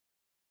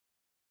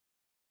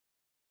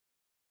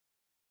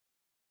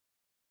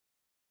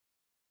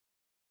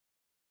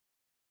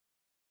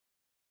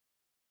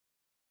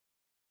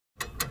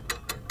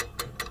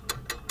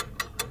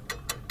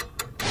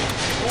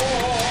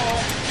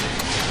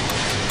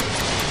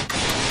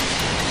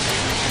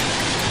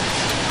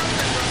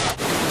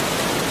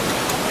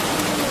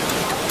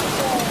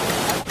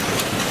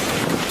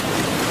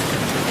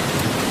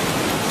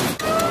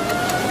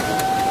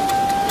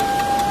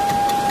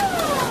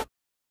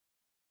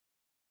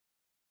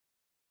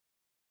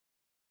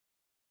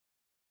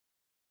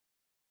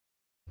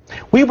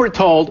We were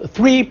told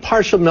 3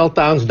 partial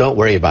meltdowns, don't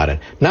worry about it.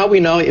 Now we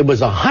know it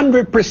was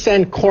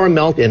 100% core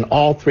melt in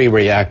all 3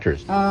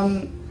 reactors.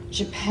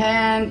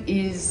 Japan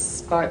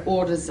is, by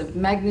orders of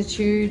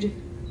magnitude,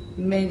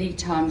 many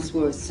times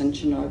worse than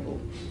Chernobyl.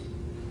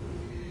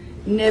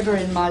 Never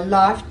in my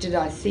life did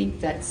I think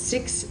that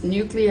 6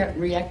 nuclear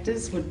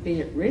reactors would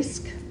be at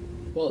risk.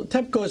 Well,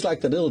 TEPCO is like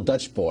the little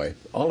Dutch boy.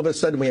 All of a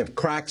sudden we have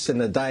cracks in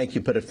the dike.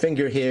 You put a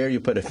finger here, you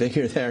put a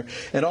finger there,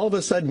 and all of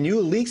a sudden new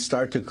leaks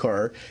start to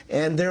occur,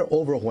 and they're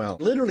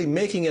overwhelmed. Literally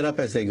making it up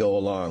as they go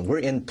along. We're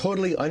in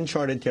totally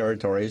uncharted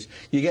territories.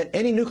 You get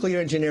any nuclear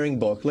engineering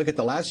book, look at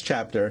the last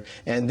chapter,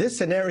 and this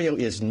scenario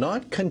is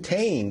not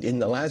contained in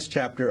the last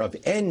chapter of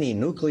any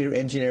nuclear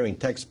engineering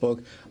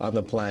textbook on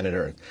the planet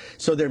Earth.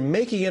 So they're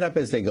making it up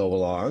as they go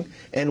along,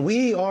 and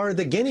we are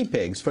the guinea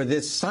pigs for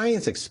this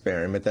science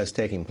experiment that's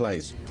taking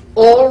place.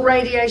 All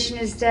radiation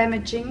is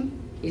damaging.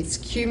 It's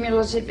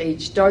cumulative.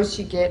 Each dose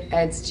you get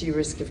adds to your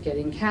risk of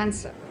getting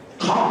cancer.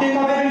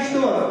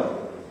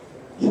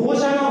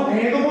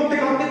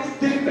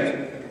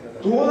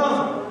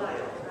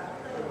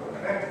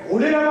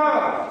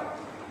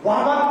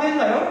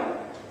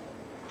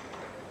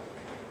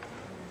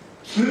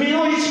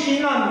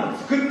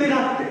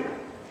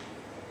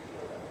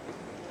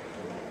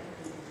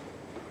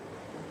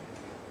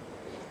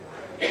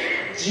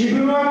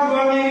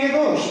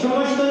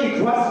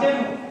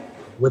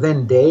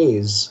 Within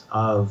days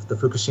of the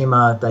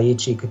Fukushima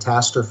Daiichi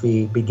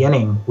catastrophe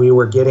beginning, we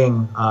were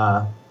getting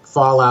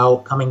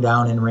fallout coming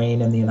down in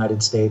rain in the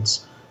United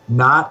States,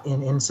 not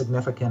in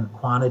insignificant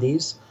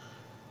quantities.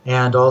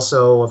 And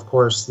also, of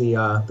course,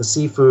 the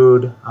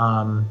seafood,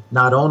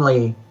 not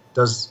only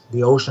does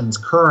the ocean's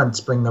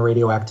currents bring the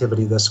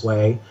radioactivity this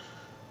way,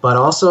 but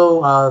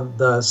also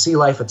the sea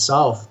life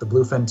itself, the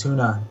bluefin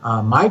tuna,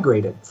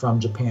 migrated from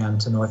Japan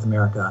to North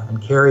America and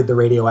carried the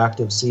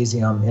radioactive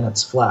cesium in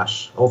its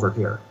flesh over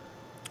here.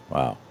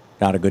 Wow,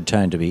 not a good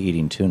time to be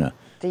eating tuna.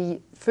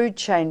 The food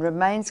chain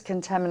remains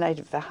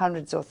contaminated for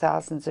hundreds or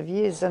thousands of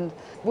years, and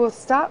we'll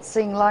start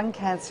seeing lung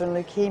cancer and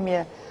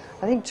leukemia,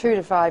 I think 2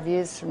 to 5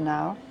 years from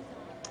now.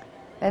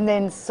 And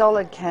then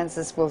solid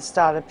cancers will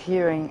start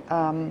appearing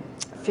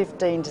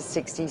 15 to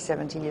 60,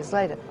 70 years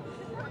later.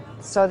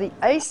 So the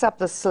ace up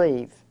the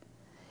sleeve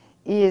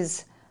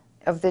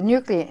of the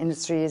nuclear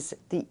industry is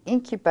the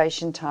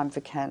incubation time for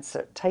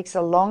cancer. It takes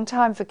a long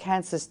time for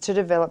cancers to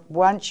develop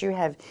once you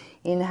have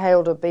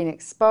inhaled or been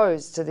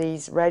exposed to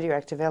these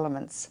radioactive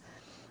elements.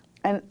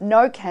 And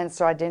no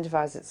cancer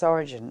identifies its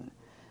origin.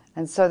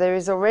 And so there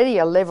is already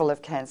a level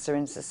of cancer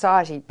in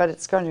society, but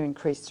it's going to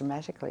increase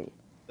dramatically.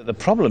 The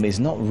problem is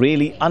not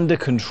really under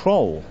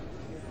control.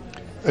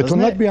 It will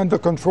not be under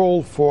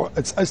control for,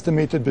 it's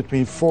estimated,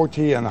 between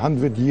 40 and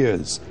 100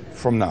 years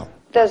from now.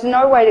 There's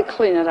no way to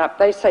clean it up.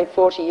 They say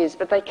 40 years,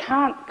 but they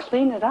can't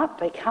clean it up.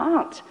 They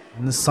can't.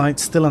 And the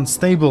site's still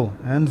unstable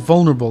and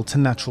vulnerable to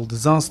natural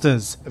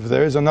disasters. If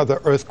there is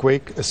another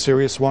earthquake, a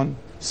serious one,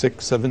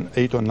 6, 7,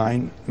 8 or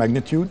 9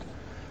 magnitude,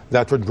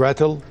 that would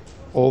rattle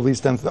all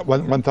these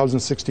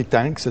 1,060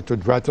 tanks. It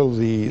would rattle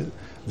the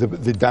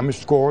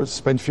damaged cores,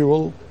 spent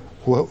fuel,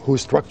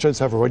 whose structures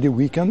have already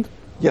weakened.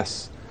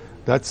 Yes.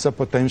 That's a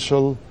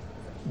potential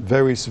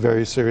very,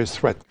 very serious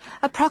threat.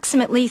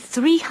 Approximately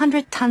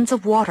 300 tons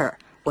of water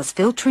was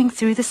filtering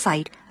through the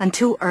site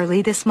until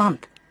early this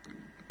month,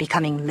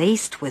 becoming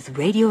laced with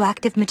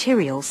radioactive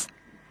materials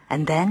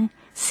and then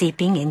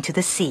seeping into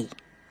the sea.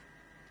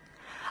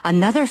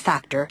 Another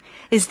factor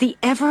is the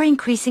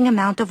ever-increasing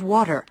amount of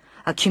water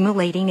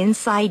accumulating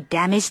inside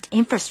damaged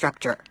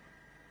infrastructure.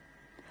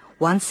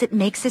 Once it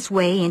makes its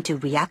way into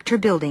reactor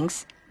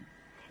buildings,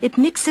 it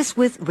mixes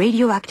with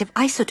radioactive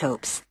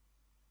isotopes.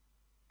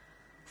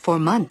 For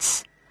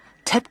months,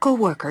 TEPCO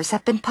workers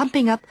have been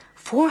pumping up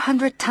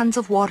 400 tons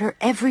of water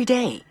every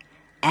day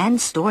and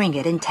storing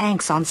it in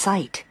tanks on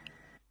site.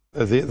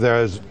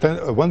 There's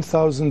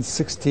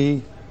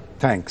 1,060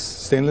 tanks,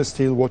 stainless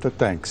steel water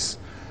tanks,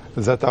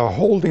 that are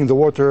holding the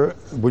water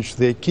which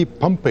they keep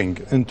pumping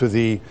into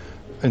the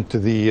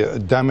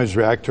damaged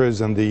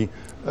reactors and the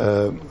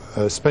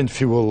spent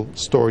fuel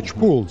storage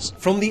pools.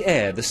 From the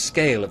air, the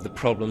scale of the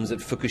problems at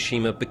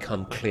Fukushima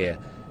become clear.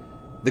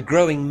 The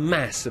growing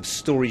mass of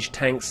storage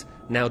tanks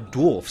now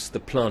dwarfs the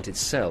plant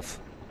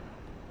itself.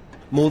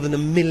 More than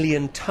 1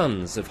 million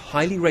tons of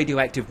highly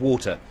radioactive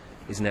water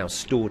is now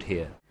stored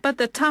here. But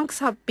the tanks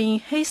have been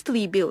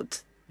hastily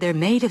built. They're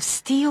made of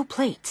steel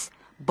plates,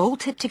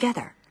 bolted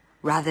together,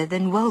 rather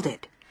than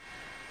welded.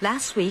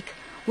 Last week,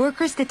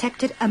 workers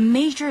detected a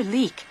major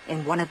leak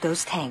in one of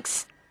those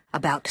tanks.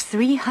 About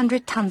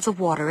 300 tons of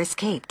water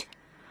escaped,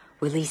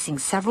 releasing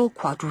several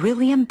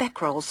quadrillion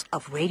becquerels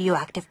of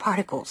radioactive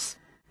particles.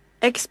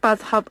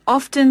 Experts have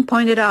often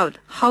pointed out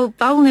how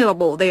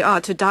vulnerable they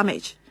are to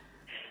damage.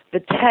 The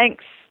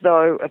tanks,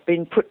 though, have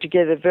been put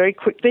together very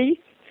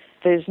quickly.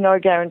 There's no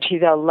guarantee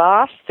they'll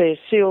last. Their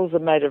seals are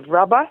made of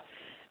rubber,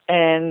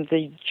 and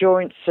the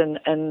joints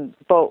and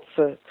bolts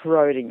are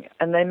corroding,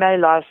 and they may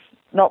last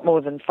not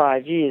more than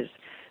 5 years.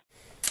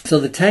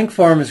 So the tank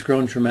farm has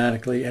grown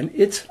dramatically, and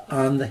it's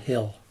on the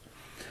hill.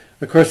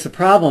 Of course, the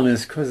problem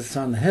is, because it's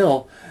on the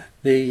hill,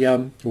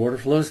 the water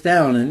flows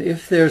down, and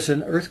if there's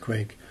an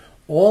earthquake,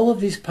 all of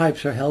these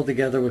pipes are held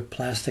together with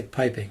plastic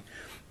piping,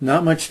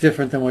 not much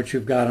different than what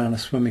you've got on a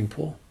swimming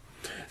pool.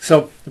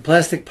 So the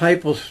plastic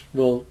pipe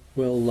will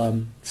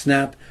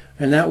snap,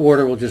 and that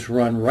water will just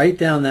run right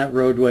down that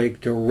roadway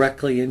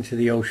directly into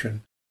the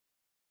ocean.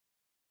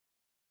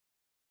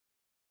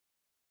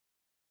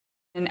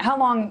 And how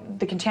long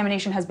the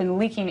contamination has been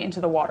leaking into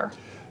the water?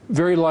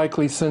 Very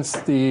likely since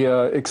the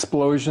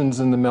explosions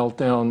and the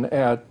meltdown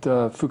at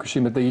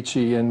Fukushima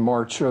Daiichi in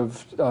March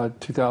of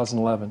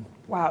 2011.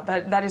 Wow,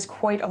 that is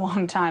quite a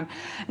long time.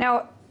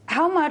 Now,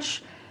 how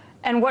much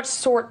and what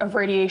sort of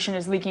radiation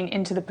is leaking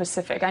into the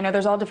Pacific? I know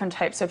there's all different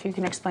types, so if you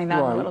can explain that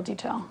in a little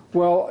detail.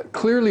 Well,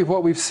 clearly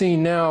what we've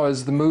seen now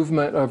is the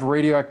movement of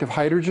radioactive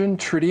hydrogen,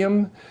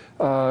 tritium,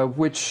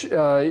 which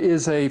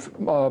is a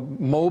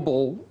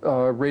mobile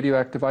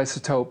radioactive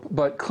isotope,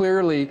 but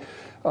clearly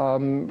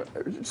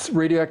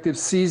radioactive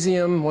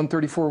cesium,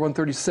 134,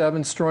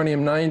 137,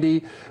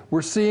 strontium-90.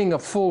 We're seeing a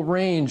full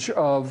range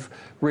of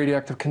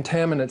radioactive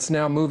contaminants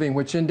now moving,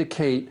 which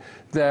indicate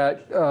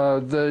that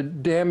the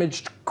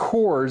damaged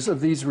cores of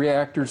these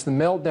reactors, the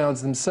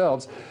meltdowns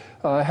themselves,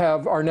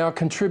 are now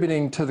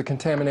contributing to the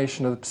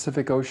contamination of the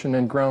Pacific Ocean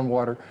and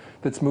groundwater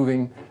that's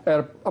moving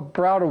at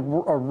about a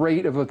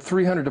rate of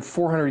 300 to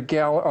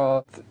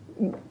 400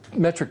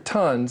 metric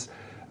tons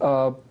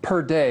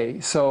per day.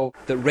 So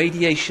that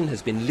radiation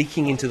has been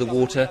leaking into the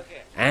water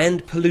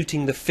and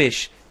polluting the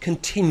fish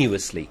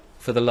continuously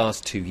for the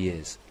last 2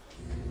 years.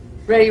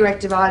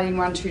 Radioactive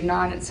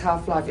iodine-129, its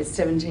half-life is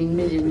 17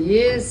 million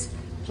years,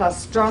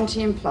 plus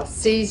strontium, plus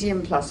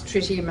cesium, plus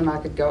tritium, and I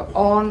could go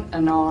on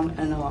and on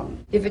and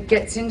on. If it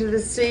gets into the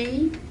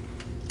sea,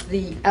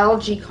 the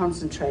algae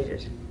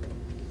concentrated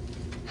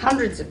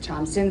hundreds of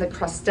times, then the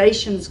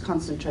crustaceans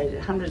concentrated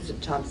hundreds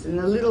of times, then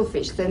the little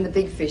fish, then the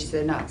big fish,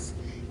 then us.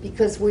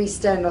 Because we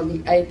stand on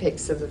the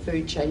apex of the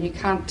food chain. You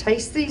can't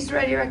taste these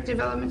radioactive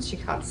elements, you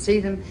can't see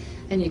them,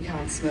 and you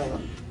can't smell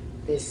them.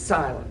 They're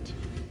silent.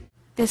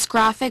 This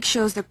graphic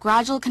shows the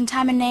gradual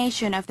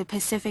contamination of the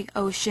Pacific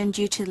Ocean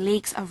due to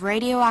leaks of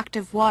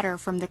radioactive water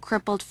from the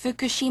crippled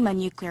Fukushima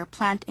nuclear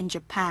plant in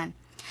Japan.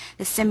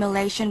 The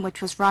simulation,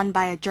 which was run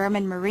by a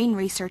German Marine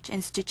Research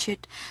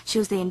Institute,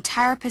 shows the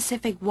entire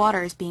Pacific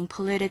waters being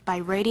polluted by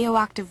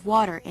radioactive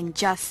water in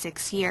just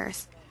 6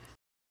 years.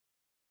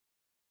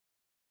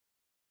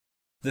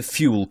 The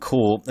fuel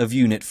core of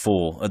Unit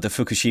 4 at the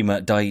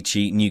Fukushima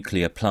Daiichi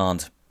nuclear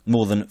plant.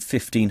 More than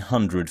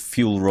 1,500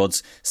 fuel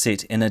rods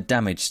sit in a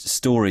damaged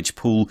storage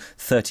pool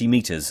 30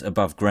 meters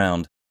above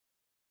ground.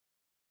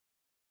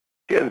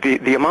 Yeah,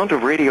 the amount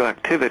of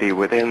radioactivity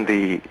in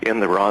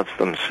the rods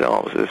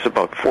themselves is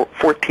about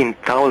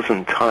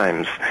 14,000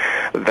 times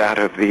that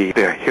of the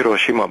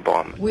Hiroshima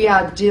bomb. We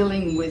are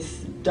dealing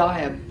with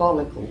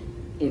diabolical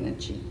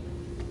energy.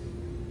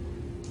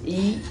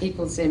 E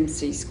equals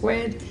mc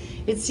squared.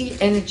 It's the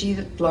energy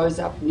that blows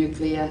up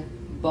nuclear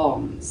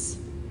bombs.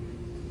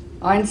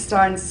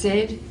 Einstein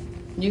said,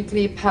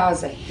 nuclear power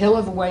is a hell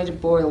of a way to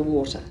boil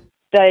water.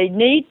 They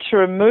need to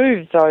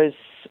remove those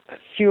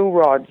fuel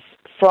rods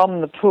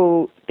from the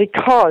pool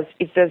because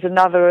if there's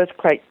another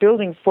earthquake,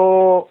 Building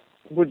 4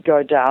 would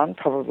go down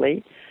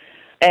probably,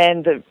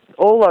 and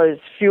all those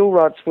fuel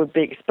rods would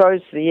be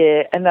exposed to the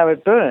air and they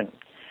would burn,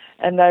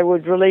 and they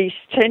would release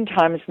 10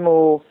 times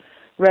more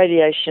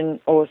radiation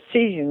or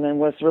cesium than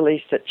was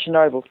released at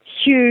Chernobyl,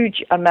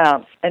 huge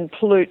amounts, and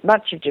pollute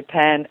much of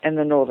Japan and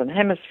the Northern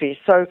Hemisphere.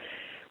 So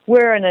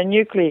we're in a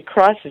nuclear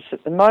crisis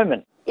at the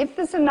moment. If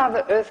there's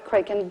another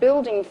earthquake and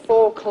Building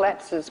 4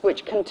 collapses,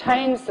 which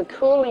contains the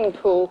cooling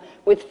pool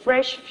with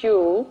fresh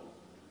fuel,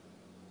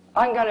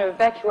 I'm going to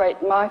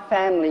evacuate my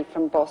family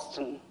from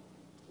Boston.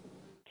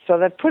 So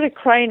they've put a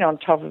crane on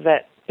top of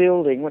that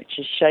building, which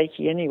is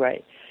shaky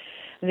anyway,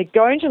 and they're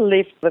going to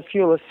lift the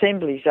fuel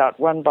assemblies out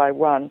one by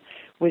one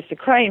with the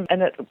crane,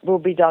 and it will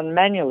be done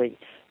manually.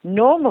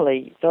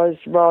 Normally, those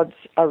rods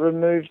are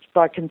removed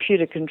by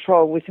computer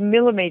control with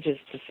millimetres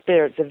to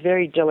spare. It's a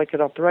very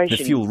delicate operation.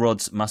 The fuel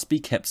rods must be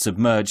kept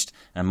submerged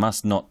and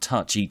must not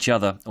touch each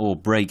other or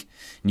break.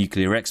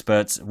 Nuclear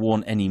experts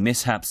warn any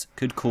mishaps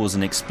could cause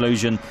an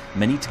explosion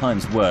many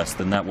times worse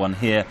than that one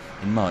here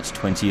in March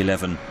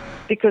 2011.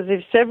 Because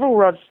if several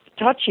rods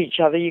touch each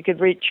other, you could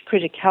reach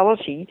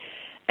criticality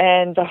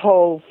and the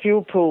whole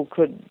fuel pool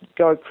could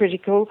go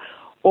critical.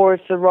 Or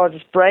if the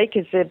rods break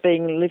as they're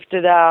being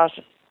lifted out,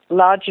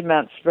 large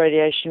amounts of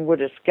radiation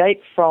would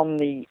escape from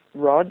the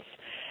rods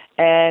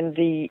and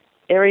the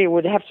area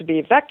would have to be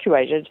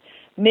evacuated,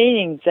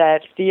 meaning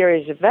that if the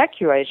area is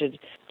evacuated,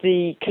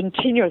 the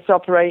continuous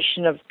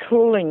operation of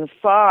cooling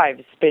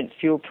 5 spent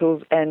fuel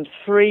pools and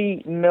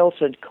 3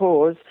 melted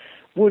cores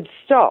would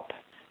stop.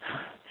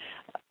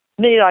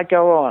 Need I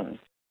go on?